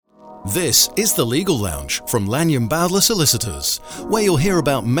This is The Legal Lounge from Lanyon Bowdler Solicitors, where you'll hear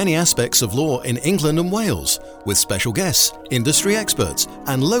about many aspects of law in England and Wales, with special guests, industry experts,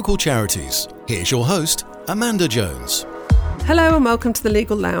 and local charities. Here's your host, Amanda Jones. Hello and welcome to The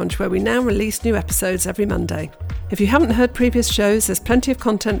Legal Lounge, where we now release new episodes every Monday. If you haven't heard previous shows, there's plenty of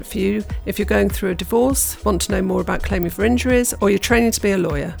content for you if you're going through a divorce, want to know more about claiming for injuries, or you're training to be a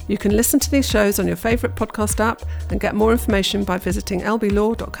lawyer. You can listen to these shows on your favourite podcast app and get more information by visiting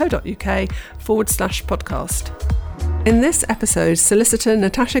lblaw.co.uk/podcast. In this episode, solicitor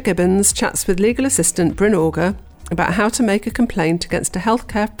Natasha Gibbons chats with legal assistant Bryn Auger about how to make a complaint against a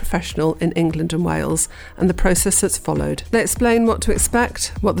healthcare professional in England and Wales and the process that's followed. They explain what to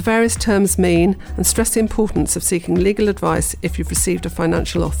expect, what the various terms mean, and stress the importance of seeking legal advice if you've received a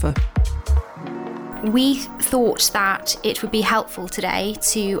financial offer. We thought that it would be helpful today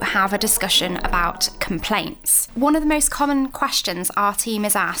to have a discussion about complaints. One of the most common questions our team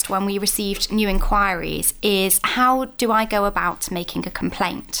is asked when we received new inquiries is, how do I go about making a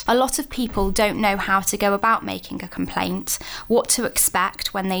complaint? A lot of people don't know how to go about making a complaint, what to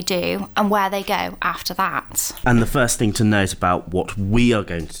expect when they do, and where they go after that. And the first thing to note about what we are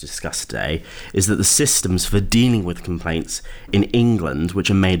going to discuss today is that the systems for dealing with complaints in England, which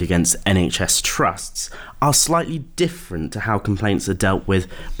are made against NHS trusts, are slightly different to how complaints are dealt with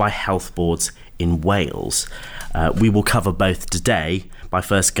by health boards in Wales. We will cover both today by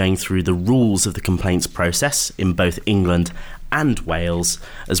first going through the rules of the complaints process in both England and Wales,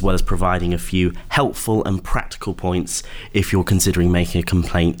 as well as providing a few helpful and practical points if you're considering making a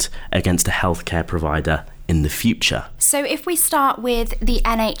complaint against a healthcare provider in the future. So if we start with the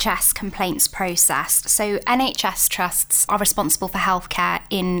NHS complaints process, so NHS trusts are responsible for healthcare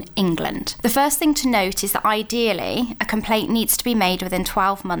in England. The first thing to note is that ideally a complaint needs to be made within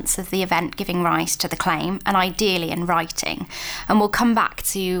 12 months of the event giving rise to the claim, and ideally in writing. And we'll come back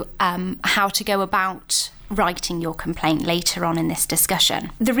to how to go about writing your complaint later on in this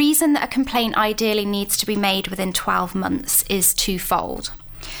discussion. The reason that a complaint ideally needs to be made within 12 months is twofold.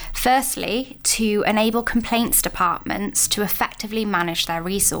 Firstly, to enable complaints departments to effectively manage their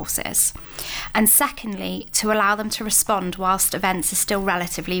resources. And secondly, to allow them to respond whilst events are still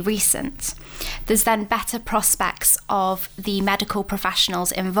relatively recent. There's then better prospects of the medical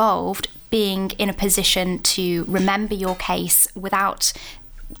professionals involved being in a position to remember your case without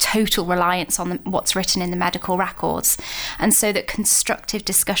total reliance on what's written in the medical records, and so that constructive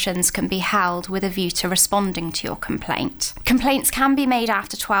discussions can be held with a view to responding to your complaint. Complaints can be made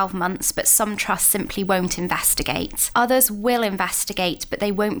after 12 months, but some trusts simply won't investigate. Others will investigate, but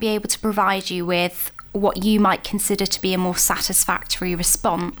they won't be able to provide you with what you might consider to be a more satisfactory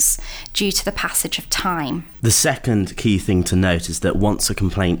response due to the passage of time. The second key thing to note is that once a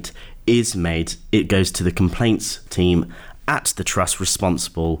complaint is made, it goes to the complaints team at the trust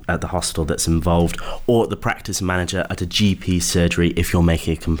responsible at the hospital that's involved, or the practice manager at a GP surgery if you're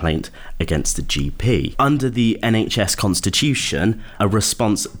making a complaint against the GP. Under the NHS Constitution, a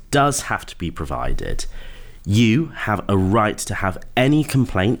response does have to be provided. You have a right to have any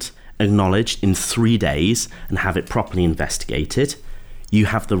complaint acknowledged in 3 days and have it properly investigated. You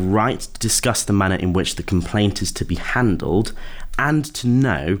have the right to discuss the manner in which the complaint is to be handled and to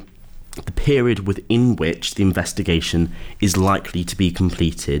know the period within which the investigation is likely to be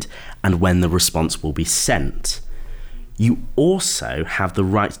completed and when the response will be sent. You also have the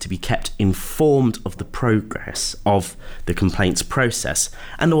right to be kept informed of the progress of the complaints process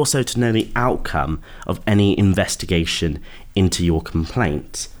and also to know the outcome of any investigation into your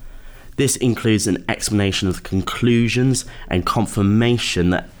complaint. This includes an explanation of the conclusions and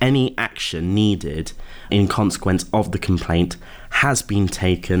confirmation that any action needed in consequence of the complaint has been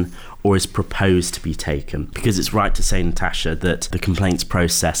taken or is proposed to be taken. Because it's right to say, Natasha, that the complaints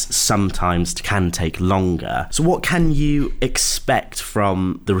process sometimes can take longer. So what can you expect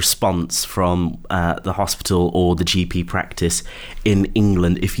from the response from the hospital or the GP practice in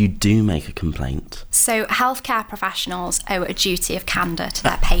England if you do make a complaint? So healthcare professionals owe a duty of candour to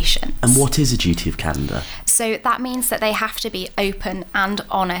their patients. And what is a duty of candour? So that means that they have to be open and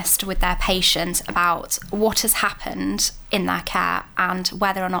honest with their patient about what has happened in their care and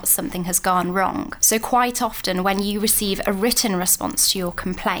whether or not something has gone wrong. So quite often when you receive a written response to your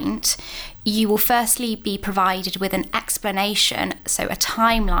complaint, you will firstly be provided with an explanation, so a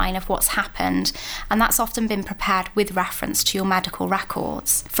timeline of what's happened, and that's often been prepared with reference to your medical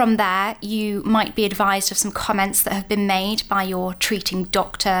records. From there, you might be advised of some comments that have been made by your treating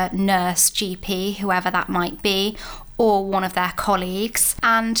doctor, nurse, GP, whoever that might be, or one of their colleagues,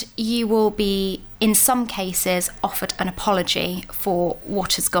 and you will be in some cases offered an apology for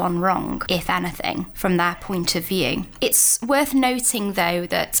what has gone wrong, if anything, from their point of view. It's worth noting, though,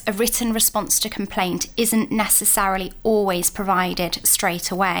 that a written response to complaint isn't necessarily always provided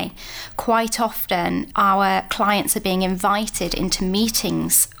straight away. Quite often, our clients are being invited into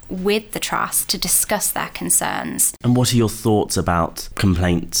meetings with the trust to discuss their concerns. And what are your thoughts about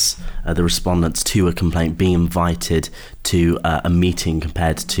complaints, the respondents to a complaint being invited to a meeting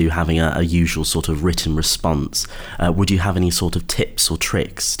compared to having a usual sort of written response? Would you have any sort of tips or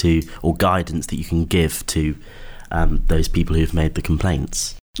tricks or guidance that you can give to those people who've made the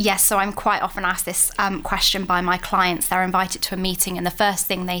complaints? Yes, so I'm quite often asked this question by my clients. They're invited to a meeting and the first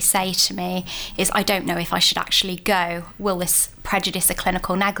thing they say to me is, I don't know if I should actually go. Will this prejudice a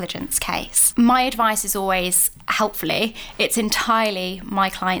clinical negligence case? My advice is always, helpfully, it's entirely my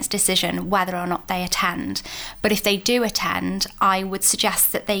client's decision whether or not they attend. But if they do attend, I would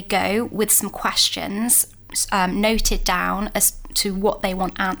suggest that they go with some questions noted down as to what they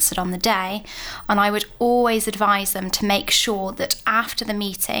want answered on the day, and I would always advise them to make sure that after the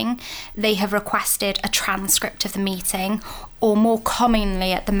meeting they have requested a transcript of the meeting, or more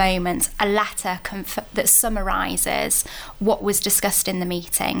commonly at the moment, a letter that summarises what was discussed in the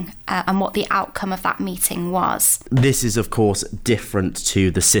meeting and what the outcome of that meeting was. This is, of course, different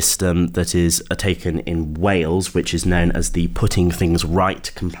to the system that is taken in Wales, which is known as the Putting Things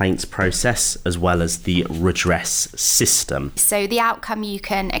Right complaints process, as well as the redress system. So the outcome you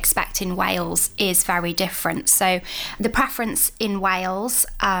can expect in Wales is very different. So the preference in Wales,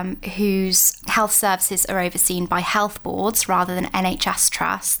 whose health services are overseen by health boards rather than NHS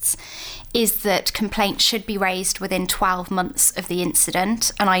trusts, is that complaints should be raised within 12 months of the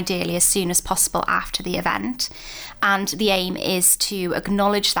incident, and ideally as soon as possible after the event. And the aim is to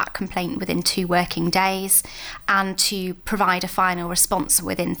acknowledge that complaint within 2 working days and to provide a final response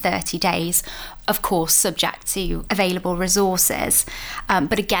within 30 days, of course subject to available resources.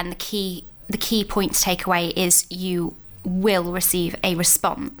 But again, the key point to take away is you will receive a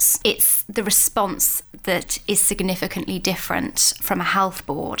response. It's the response that is significantly different from a health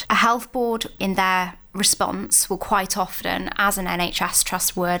board. A health board, in their response, will quite often, as an NHS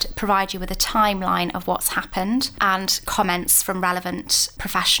trust would, provide you with a timeline of what's happened and comments from relevant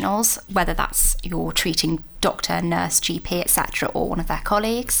professionals, whether that's your treating doctor, nurse, GP, etc., or one of their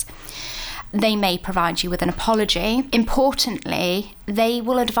colleagues. They may provide you with an apology. Importantly, they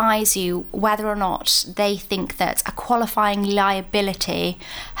will advise you whether or not they think that a qualifying liability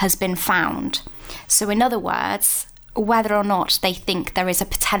has been found. So in other words, whether or not they think there is a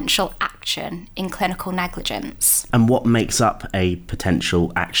potential action in clinical negligence. And what makes up a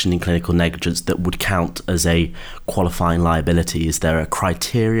potential action in clinical negligence that would count as a qualifying liability? Is there a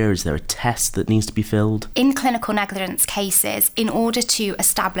criteria? Is there a test that needs to be filled? In clinical negligence cases, in order to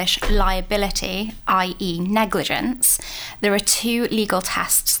establish liability, i.e. negligence, there are 2 legal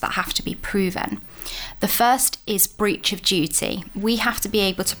tests that have to be proven. The first is breach of duty. We have to be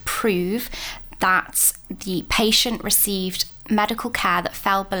able to prove that the patient received medical care that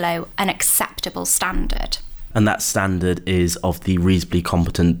fell below an acceptable standard. And that standard is of the reasonably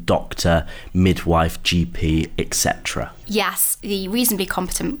competent doctor, midwife, GP, etc. Yes, the reasonably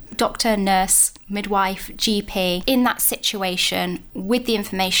competent doctor, nurse, midwife, GP, in that situation with the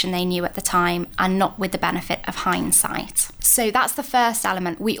information they knew at the time and not with the benefit of hindsight. So that's the first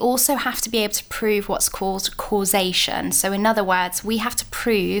element. We also have to be able to prove what's called causation. So in other words, we have to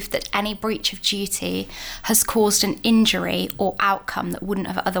prove that any breach of duty has caused an injury or outcome that wouldn't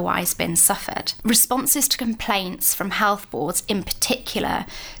have otherwise been suffered. Responses to complaints from health boards in particular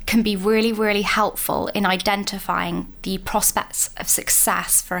can be really, really helpful in identifying the prospects of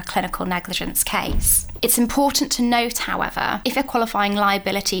success for a clinical negligence case. It's important to note, however, if a qualifying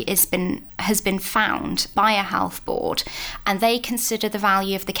liability has been found by a health board and they consider the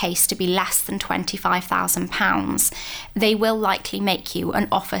value of the case to be less than £25,000, they will likely make you an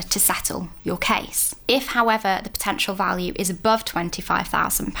offer to settle your case. If, however, the potential value is above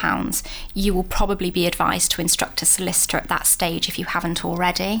 £25,000, you will probably be advised to instruct a solicitor at that stage if you haven't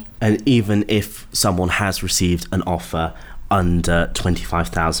already. And even if someone has received an offer under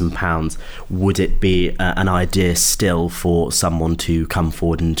 £25,000, would it be an idea still for someone to come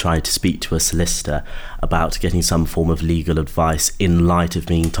forward and try to speak to a solicitor about getting some form of legal advice in light of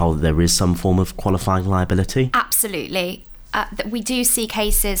being told that there is some form of qualifying liability? Absolutely. We do see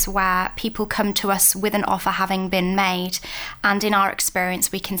cases where people come to us with an offer having been made, and in our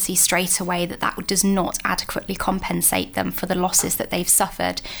experience we can see straight away that that does not adequately compensate them for the losses that they've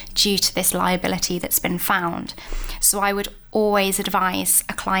suffered due to this liability that's been found. So I would always advise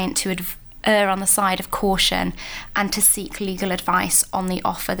a client to err on the side of caution and to seek legal advice on the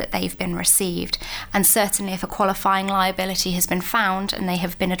offer that they've been received. And certainly if a qualifying liability has been found and they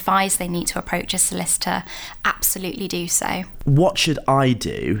have been advised they need to approach a solicitor, absolutely do so. What should I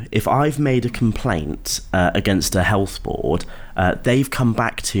do if I've made a complaint against a health board, they've come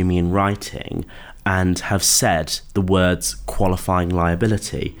back to me in writing and have said the words qualifying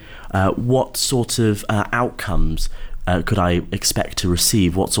liability? What sort of outcomes could I expect to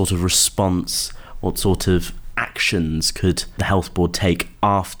receive? What sort of response, what sort of actions could the health board take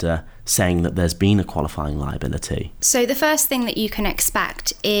after saying that there's been a qualifying liability? So the first thing that you can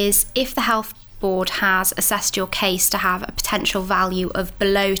expect is if the health board has assessed your case to have a potential value of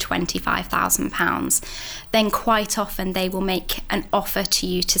below £25,000, then quite often they will make an offer to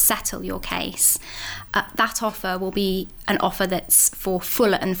you to settle your case. That offer will be an offer that's for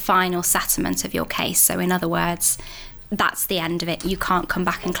full and final settlement of your case. So in other words, that's the end of it. You can't come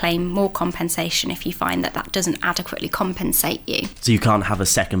back and claim more compensation if you find that that doesn't adequately compensate you. So you can't have a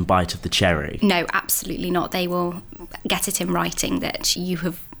second bite of the cherry? No, absolutely not. They will get it in writing that you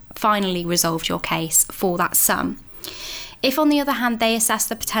have finally resolved your case for that sum. If, on the other hand, they assess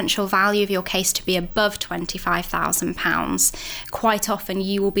the potential value of your case to be above £25,000, quite often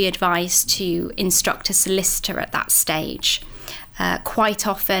you will be advised to instruct a solicitor at that stage. Quite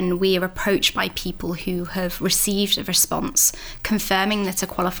often we are approached by people who have received a response confirming that a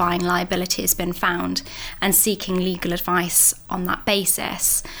qualifying liability has been found and seeking legal advice on that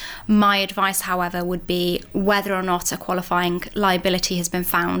basis. My advice, however, would be whether or not a qualifying liability has been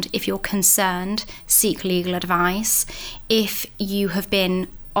found. If you're concerned, seek legal advice. If you have been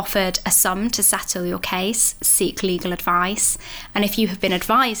offered a sum to settle your case, seek legal advice. And if you have been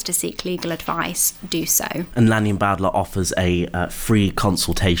advised to seek legal advice, do so. And Lanyon Bowdler offers a free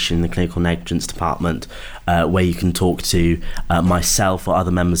consultation in the clinical negligence department where you can talk to myself or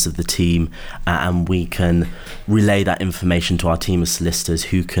other members of the team and we can relay that information to our team of solicitors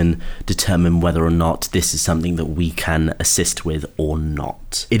who can determine whether or not this is something that we can assist with or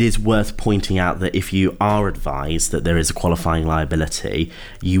not. It is worth pointing out that if you are advised that there is a qualifying liability,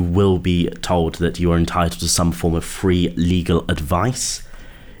 you will be told that you are entitled to some form of free legal advice.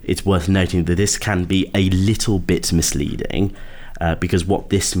 It's worth noting that this can be a little bit misleading because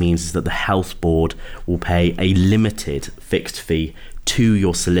what this means is that the health board will pay a limited fixed fee to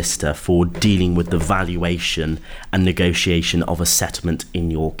your solicitor for dealing with the valuation and negotiation of a settlement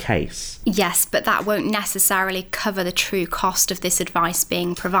in your case. Yes, but that won't necessarily cover the true cost of this advice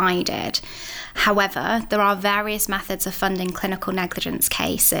being provided. However, there are various methods of funding clinical negligence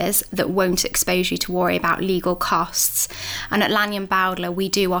cases that won't expose you to worry about legal costs. And at Lanyon Bowdler, we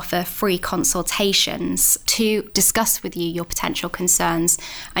do offer free consultations to discuss with you your potential concerns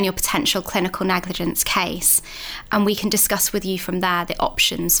and your potential clinical negligence case. And we can discuss with you from there the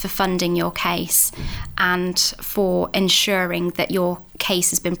options for funding your case and for ensuring that your case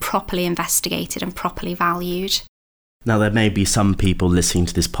has been properly investigated and properly valued. Now, there may be some people listening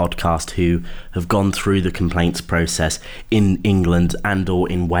to this podcast who have gone through the complaints process in England and or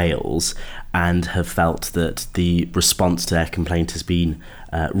in Wales and have felt that the response to their complaint has been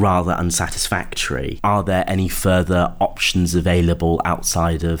rather unsatisfactory. Are there any further options available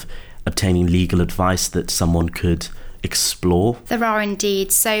outside of obtaining legal advice that someone could explore? There are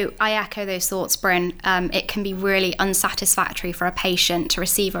indeed. So I echo those thoughts, Bryn. It can be really unsatisfactory for a patient to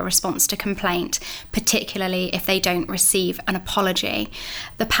receive a response to complaint, particularly if they don't receive an apology.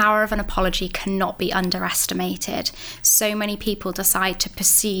 The power of an apology cannot be underestimated. So many people decide to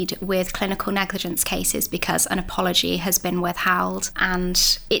proceed with clinical negligence cases because an apology has been withheld,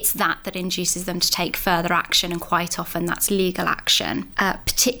 and it's that induces them to take further action, and quite often that's legal action,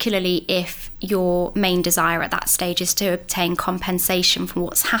 particularly if your main desire at that stage is to obtain compensation for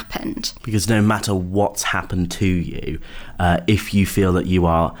what's happened. Because no matter what's happened to you, if you feel that you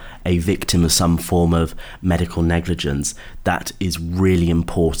are a victim of some form of medical negligence, that is really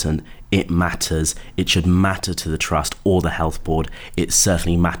important. It matters. It should matter to the trust or the health board. It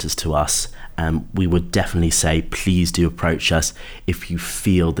certainly matters to us. We would definitely say, please do approach us if you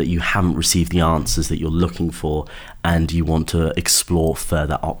feel that you haven't received the answers that you're looking for and you want to explore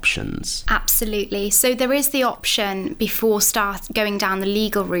further options. Absolutely. So there is the option before going down the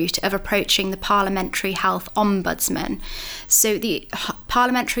legal route of approaching the Parliamentary Health Ombudsman. So the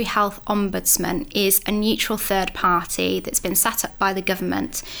Parliamentary Health Ombudsman is a neutral third party that's been set up by the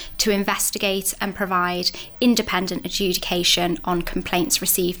government to investigate and provide independent adjudication on complaints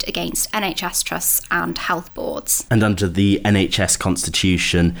received against NHS trusts and health boards. And under the NHS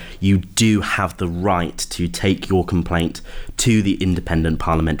Constitution, you do have the right to take your complaint to the Independent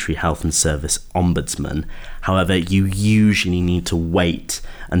Parliamentary Health and Service Ombudsman. However, you usually need to wait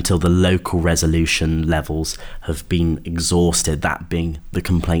until the local resolution levels have been exhausted, that being the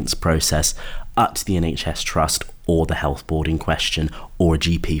complaints process, up to the NHS Trust or the health board in question, or a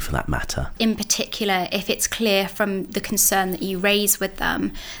GP for that matter. In particular, if it's clear from the concern that you raise with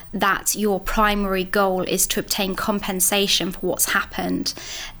them that your primary goal is to obtain compensation for what's happened,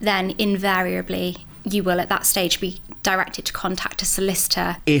 then invariably you will at that stage be directed to contact a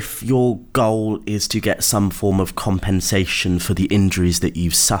solicitor. If your goal is to get some form of compensation for the injuries that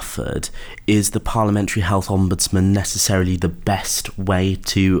you've suffered, is the Parliamentary Health Ombudsman necessarily the best way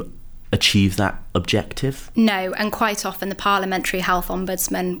to achieve that objective? No, and quite often the Parliamentary Health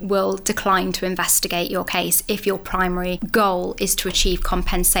Ombudsman will decline to investigate your case if your primary goal is to achieve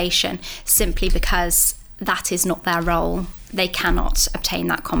compensation, simply because that is not their role. They cannot obtain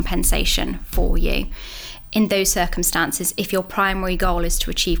that compensation for you. In those circumstances, if your primary goal is to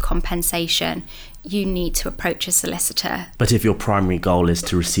achieve compensation, you need to approach a solicitor. But if your primary goal is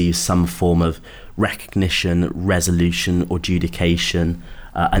to receive some form of recognition, resolution or adjudication,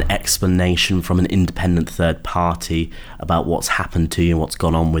 an explanation from an independent third party about what's happened to you and what's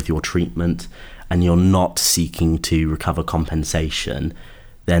gone on with your treatment, and you're not seeking to recover compensation,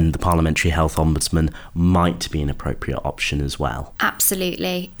 then the Parliamentary Health Ombudsman might be an appropriate option as well.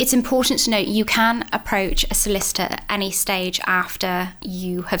 Absolutely. It's important to note you can approach a solicitor at any stage after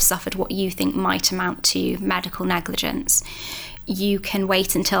you have suffered what you think might amount to medical negligence. You can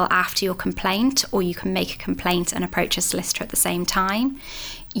wait until after your complaint, or you can make a complaint and approach a solicitor at the same time.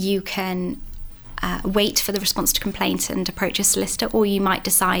 You can wait for the response to complaint and approach a solicitor, or you might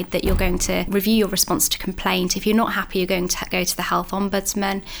decide that you're going to review your response to complaint. If you're not happy, you're going to go to the Health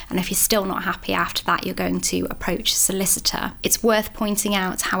Ombudsman, and if you're still not happy after that, you're going to approach a solicitor. It's worth pointing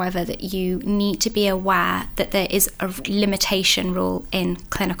out, however, that you need to be aware that there is a limitation rule in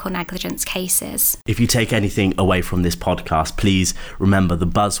clinical negligence cases. If you take anything away from this podcast, please remember the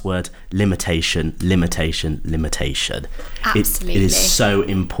buzzword limitation, limitation, limitation. Absolutely. It is so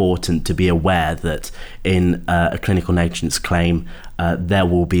important to be aware that in a clinical negligence claim, there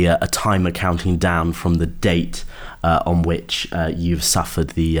will be a timer counting down from the date on which you've suffered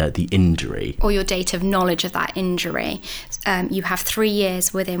the injury. Or your date of knowledge of that injury. You have 3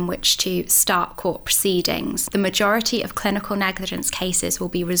 years within which to start court proceedings. The majority of clinical negligence cases will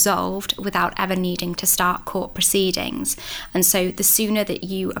be resolved without ever needing to start court proceedings. And so the sooner that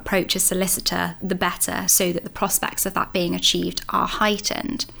you approach a solicitor, the better, so that the prospects of that being achieved are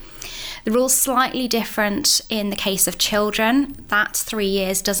heightened. The rule's slightly different in the case of children. That 3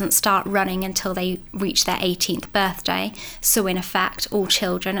 years doesn't start running until they reach their 18th birthday. So in effect, all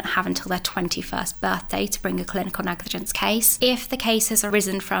children have until their 21st birthday to bring a clinical negligence case. If the case has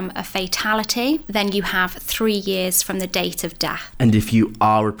arisen from a fatality, then you have 3 years from the date of death. And if you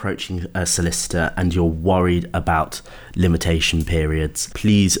are approaching a solicitor and you're worried about limitation periods,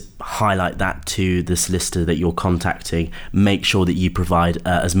 please highlight that to the solicitor that you're contacting. Make sure that you provide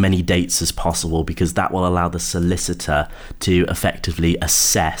as many dates as possible, because that will allow the solicitor to effectively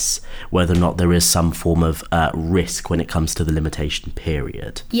assess whether or not there is some form of risk when it comes to the limitation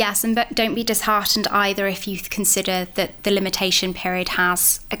period. Yes, and don't be disheartened either if you consider that the limitation period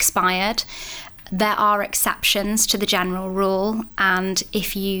has expired. There are exceptions to the general rule, and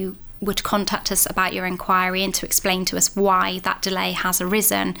if you would contact us about your inquiry and to explain to us why that delay has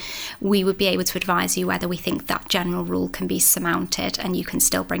arisen, we would be able to advise you whether we think that general rule can be surmounted and you can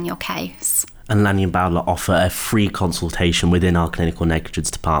still bring your case. And Lanyon Bowdler offer a free consultation within our clinical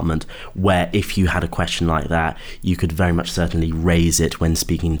negligence department, where if you had a question like that, you could very much certainly raise it when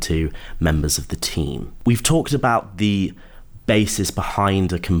speaking to members of the team. We've talked about the basis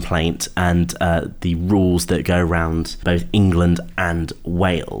behind a complaint and the rules that go around both England and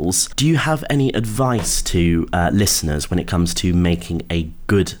Wales. Do you have any advice to listeners when it comes to making a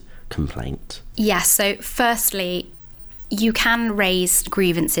good complaint? Yes, so firstly, you can raise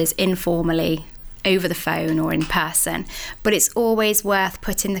grievances informally over the phone or in person, but it's always worth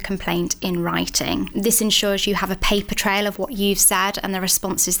putting the complaint in writing. This ensures you have a paper trail of what you've said and the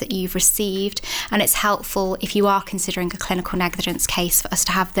responses that you've received, and it's helpful if you are considering a clinical negligence case for us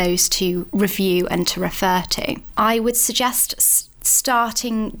to have those to review and to refer to. I would suggest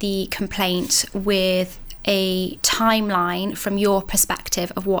starting the complaint with a timeline from your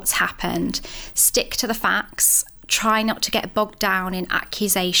perspective of what's happened. Stick to the facts. Try not to get bogged down in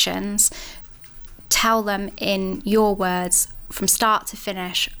accusations. Tell them in your words from start to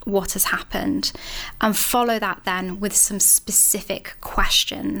finish what has happened, and follow that then with some specific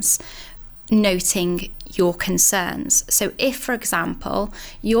questions noting your concerns. So if, for example,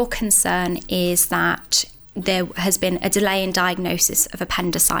 your concern is that there has been a delay in diagnosis of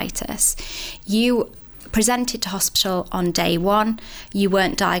appendicitis. You presented to hospital on day 1, you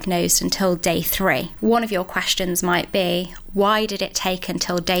weren't diagnosed until day 3. One of your questions might be, why did it take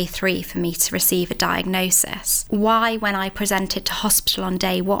until day 3 for me to receive a diagnosis? Why, when I presented to hospital on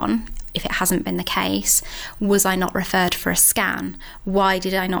day 1, if it hasn't been the case, was I not referred for a scan? Why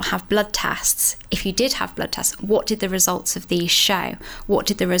did I not have blood tests? If you did have blood tests, what did the results of these show? What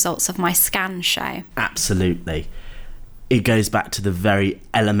did the results of my scan show? Absolutely. It goes back to the very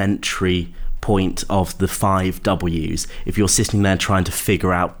elementary point of the 5 W's. If you're sitting there trying to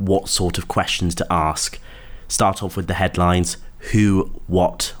figure out what sort of questions to ask, start off with the headlines: who,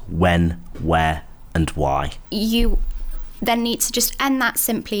 what, when, where, and why. You then need to just end that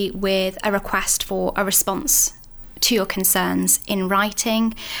simply with a request for a response to your concerns in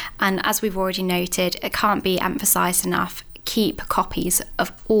writing. And as we've already noted, it can't be emphasised enough, keep copies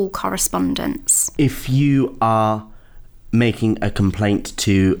of all correspondence. If you are making a complaint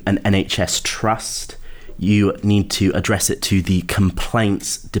to an NHS trust, you need to address it to the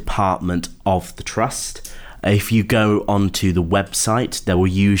complaints department of the trust. If you go onto the website, there will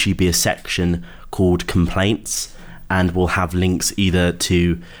usually be a section called complaints, and we'll have links either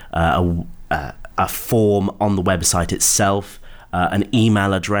to a form on the website itself, an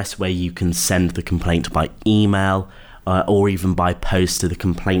email address where you can send the complaint by email, or even by post to the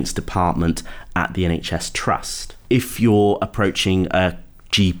complaints department at the NHS trust. If you're approaching a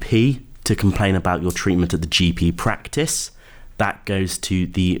GP to complain about your treatment at the GP practice, that goes to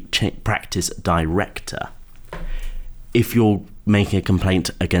the practice director. If you're making a complaint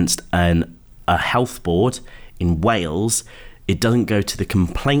against a health board in Wales, it doesn't go to the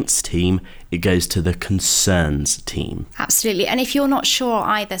complaints team, it goes to the concerns team. Absolutely. And if you're not sure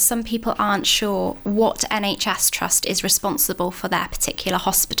either, some people aren't sure what NHS trust is responsible for their particular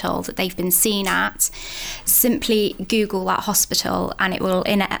hospital that they've been seen at, simply Google that hospital and it will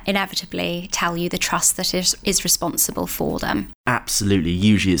inevitably tell you the trust that is responsible for them. Absolutely.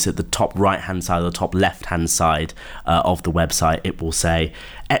 Usually it's at the top right-hand side or the top left-hand side of the website. It will say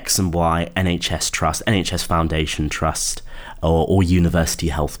X and Y, NHS Trust, NHS Foundation Trust, or University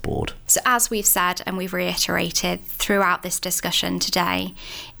Health Board. So as we've said and we've reiterated throughout this discussion today,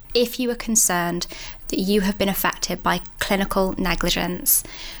 if you are concerned that you have been affected by clinical negligence,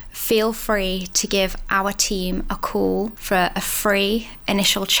 feel free to give our team a call for a free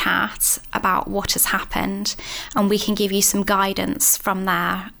initial chat about what has happened, and we can give you some guidance from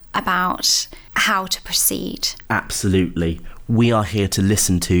there about how to proceed. Absolutely. We are here to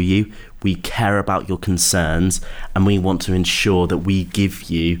listen to you. We care about your concerns, and we want to ensure that we give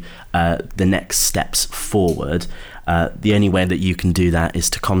you the next steps forward. The only way that you can do that is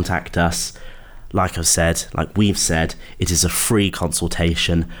to contact us. Like we've said, it is a free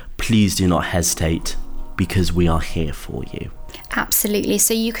consultation. Please do not hesitate, because we are here for you. Absolutely.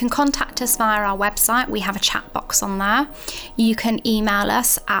 So you can contact us via our website. We have a chat box on there. You can email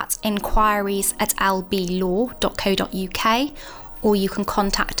us at inquiries@lblaw.co.uk, or you can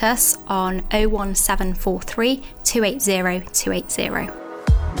contact us on 01743 280 280.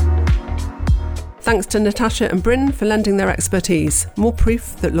 Thanks to Natasha and Bryn for lending their expertise. More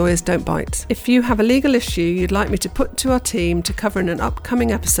proof that lawyers don't bite. If you have a legal issue you'd like me to put to our team to cover in an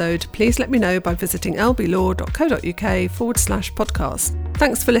upcoming episode, please let me know by visiting lblaw.co.uk/podcast.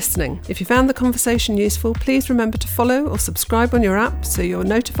 Thanks for listening. If you found the conversation useful, please remember to follow or subscribe on your app so you're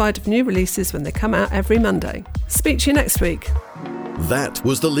notified of new releases when they come out every Monday. Speak to you next week. That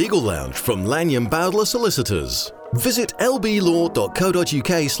was the Legal Lounge from Lanyon Bowdler Solicitors. Visit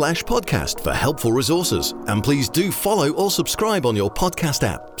lblaw.co.uk/podcast for helpful resources, and please do follow or subscribe on your podcast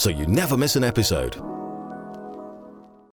app so you never miss an episode.